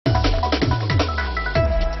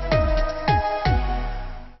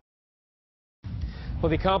Well,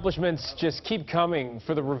 the accomplishments just keep coming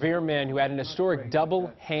for the Revere man who had an historic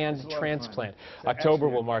double hand transplant. October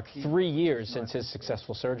will mark 3 years since his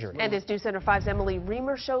successful surgery. And as News Center 5's Emily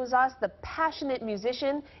Reamer shows us, the passionate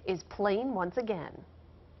musician is playing once again.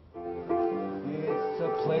 It's a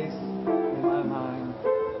place in my mind,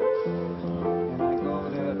 and I go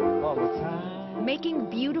there all the time. Making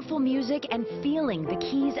beautiful music and feeling the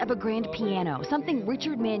keys of a grand piano, something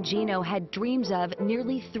Richard Mangino had dreams of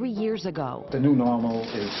nearly 3 years ago. The new normal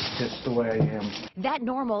is just the way I am. That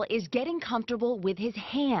normal is getting comfortable with his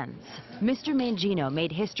hands. Mr. Mangino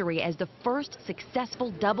made history as the first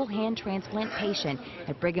successful double hand transplant patient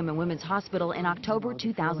at Brigham and Women's Hospital in October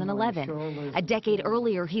 2011. A decade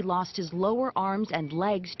earlier, he lost his lower arms and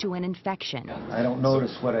legs to an infection. I don't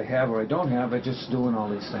notice what I have or I don't have, I'm just doing all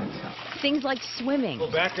these things. Things like swimming, Go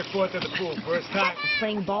back and forth to the pool, first time.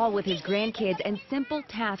 playing ball with his grandkids, and simple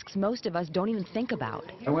tasks most of us don't even think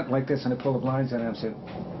about. I went like this and I pulled the blinds in and I said,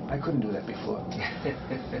 I couldn't do that before.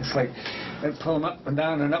 It's like, I pull them up and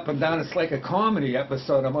down and up and down. It's like a comedy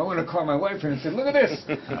episode. I want to call my wife and say, look at this,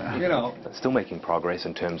 you know. Still making progress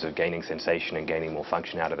in terms of gaining sensation and gaining more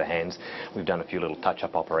function out of the hands. We've done a few little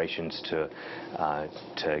touch-up operations to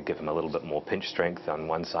give him a little bit more pinch strength on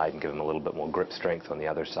one side and give him a little bit more grip strength on the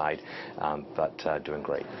other side, but doing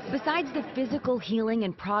great. Besides the physical healing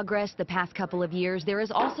and progress the past couple of years, there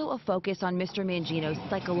is also a focus on Mr. Mangino's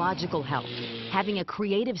psychological health. Having a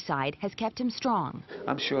creative side has kept him strong.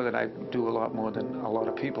 I'm sure that I do a lot more than a lot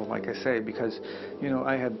of people, like I say, because, you know,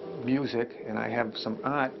 I have music and I have some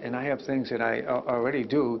art and I have things that I already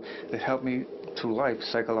do that help me through life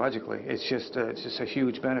psychologically. It's just a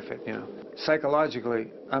huge benefit, you know. Psychologically,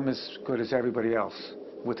 I'm as good as everybody else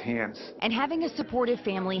with hands. And having a supportive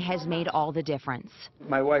family has made all the difference.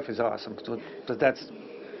 My wife is awesome, but that's,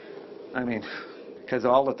 I mean, because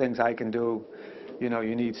all the things I can do, you know,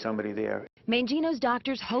 you need somebody there. Mangino's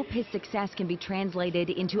doctors hope his success can be translated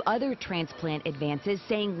into other transplant advances,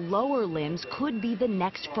 saying lower limbs could be the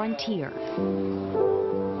next frontier.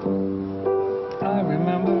 I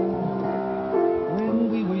remember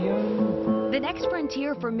when we were young. The next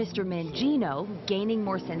frontier for Mr. Mangino, gaining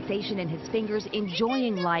more sensation in his fingers,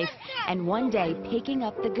 enjoying life, and one day picking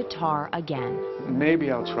up the guitar again. Maybe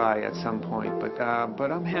I'll try at some point, but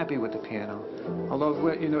I'm happy with the piano.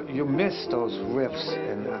 Although, you know, you miss those riffs,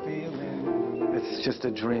 and it's just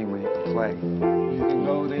a dream when you can play. You can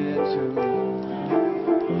go there too.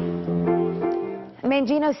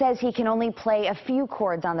 Mangino says he can only play a few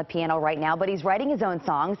chords on the piano right now, but he's writing his own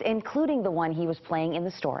songs, including the one he was playing in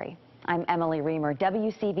the story. I'm Emily Reamer,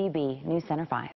 WCVB News Center 5.